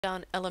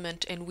down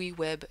element in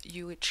WeWeb,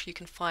 which you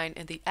can find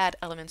in the Add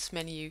Elements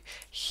menu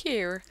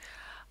here.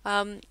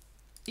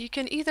 You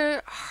can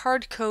either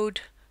hard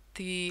code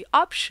the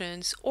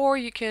options, or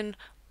you can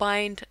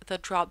bind the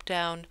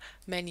drop-down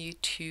menu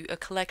to a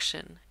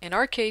collection. In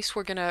our case,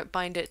 we're going to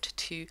bind it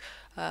to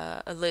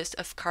a list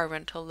of car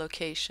rental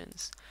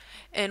locations.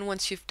 And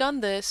once you've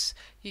done this,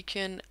 you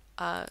can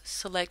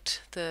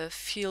select the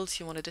fields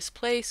you want to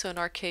display. So in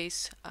our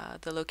case,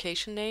 the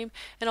location name,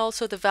 and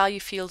also the value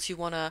fields you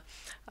want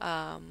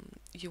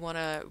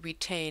to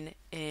retain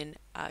in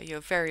your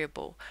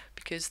variable,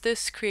 because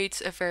this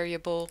creates a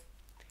variable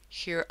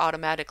here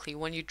automatically.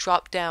 When you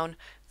drop down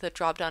the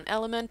drop-down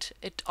element,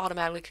 it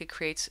automatically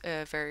creates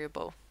a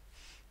variable.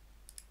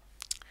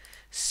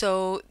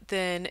 So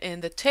then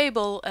in the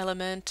table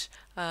element,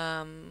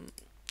 a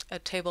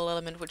table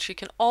element which you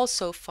can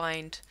also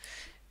find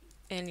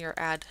in your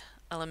Add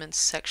Elements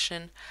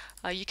section,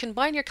 you can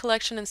bind your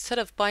collection. Instead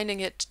of binding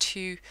it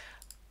to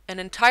an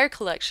entire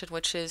collection,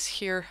 which is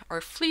here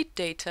our fleet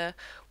data,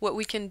 what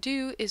we can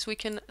do is we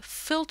can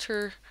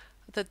filter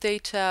the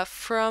data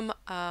from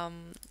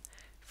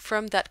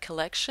that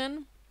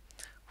collection.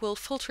 We'll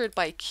filter it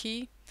by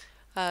key.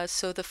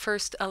 So the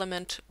first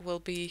element will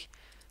be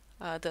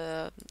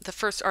the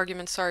first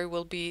argument, sorry,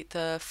 will be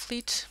the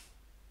fleet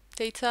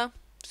data.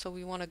 So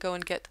we want to go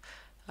and get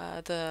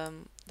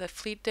the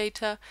fleet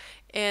data,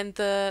 and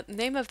the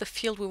name of the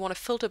field we want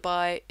to filter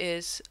by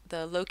is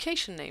the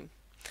location name.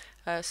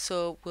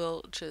 So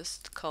we'll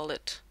just call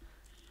it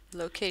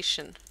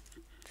location.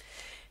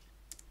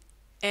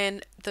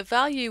 And the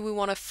value we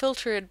want to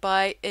filter it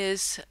by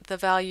is the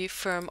value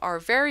from our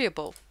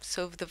variable,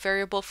 so the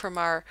variable from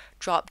our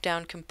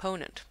drop-down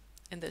component,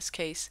 in this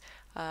case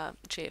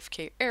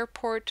JFK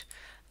Airport.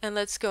 And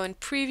let's go and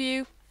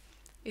preview.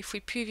 If we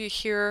preview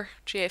here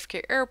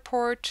JFK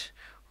Airport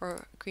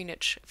or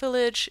Greenwich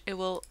Village, it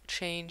will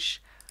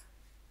change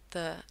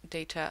the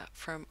data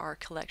from our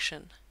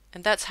collection.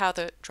 And that's how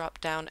the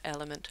drop-down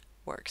element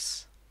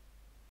works.